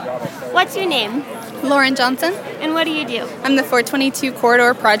What's your name? Lauren Johnson. And what do you do? I'm the 422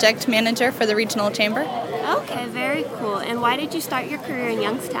 Corridor Project Manager for the Regional Chamber. Okay, very cool. And why did you start your career in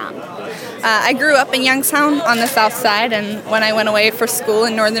Youngstown? I grew up in Youngstown on the south side, and when I went away for school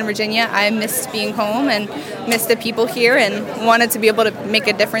in Northern Virginia, I missed being home and missed the people here and wanted to be able to make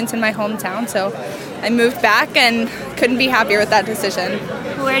a difference in my hometown. So I moved back and couldn't be happier with that decision.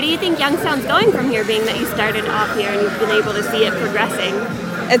 Where do you think Youngstown's going from here, being that you started off here and you've been able to see it progressing?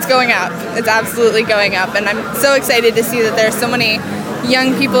 It's going up. It's absolutely going up, and I'm so excited to see that there are so many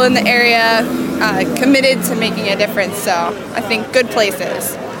young people in the area committed to making a difference. So I think good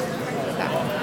places.